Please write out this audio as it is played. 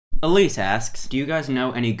Elise asks, do you guys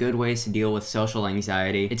know any good ways to deal with social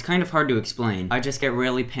anxiety? It's kind of hard to explain. I just get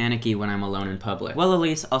really panicky when I'm alone in public. Well,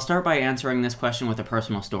 Elise, I'll start by answering this question with a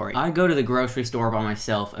personal story. I go to the grocery store by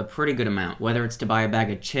myself a pretty good amount, whether it's to buy a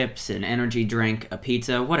bag of chips, an energy drink, a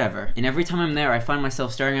pizza, whatever. And every time I'm there, I find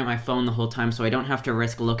myself staring at my phone the whole time so I don't have to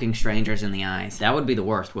risk looking strangers in the eyes. That would be the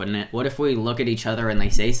worst, wouldn't it? What if we look at each other and they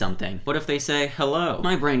say something? What if they say, hello?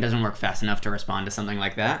 My brain doesn't work fast enough to respond to something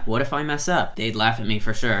like that. What if I mess up? They'd laugh at me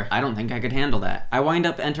for sure. I don't think I could handle that. I wind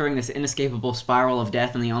up entering this inescapable spiral of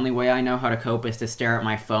death, and the only way I know how to cope is to stare at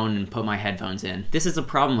my phone and put my headphones in. This is a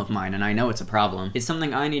problem of mine, and I know it's a problem. It's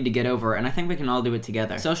something I need to get over, and I think we can all do it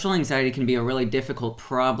together. Social anxiety can be a really difficult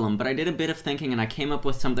problem, but I did a bit of thinking and I came up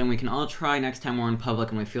with something we can all try next time we're in public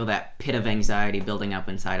and we feel that pit of anxiety building up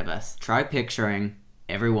inside of us. Try picturing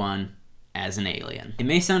everyone as an alien. It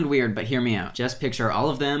may sound weird, but hear me out. Just picture all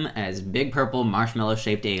of them as big purple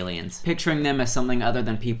marshmallow-shaped aliens. Picturing them as something other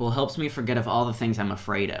than people helps me forget of all the things I'm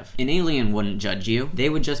afraid of. An alien wouldn't judge you. They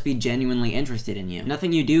would just be genuinely interested in you.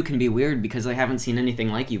 Nothing you do can be weird because they haven't seen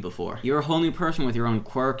anything like you before. You're a whole new person with your own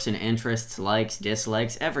quirks and interests, likes,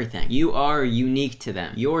 dislikes, everything. You are unique to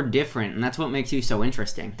them. You're different, and that's what makes you so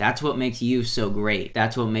interesting. That's what makes you so great.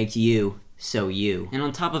 That's what makes you so you. And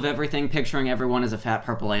on top of everything, picturing everyone as a fat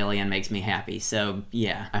purple alien makes me happy, so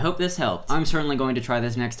yeah. I hope this helped. I'm certainly going to try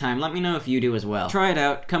this next time. Let me know if you do as well. Try it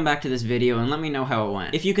out, come back to this video, and let me know how it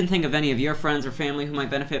went. If you can think of any of your friends or family who might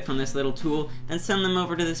benefit from this little tool, then send them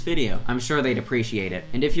over to this video. I'm sure they'd appreciate it.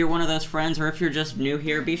 And if you're one of those friends, or if you're just new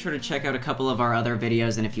here, be sure to check out a couple of our other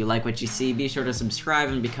videos, and if you like what you see, be sure to subscribe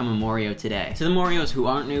and become a Morio today. To the Morios who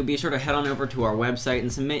aren't new, be sure to head on over to our website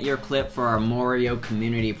and submit your clip for our Morio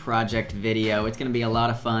Community Project video. It's gonna be a lot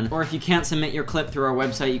of fun. Or if you can't submit your clip through our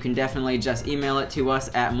website, you can definitely just email it to us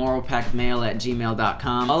at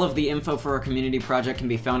moralpactmail@gmail.com. All of the info for our community project can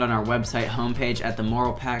be found on our website homepage at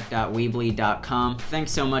themoralpact.weebly.com.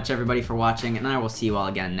 Thanks so much everybody for watching, and I will see you all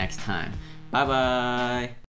again next time. Bye bye!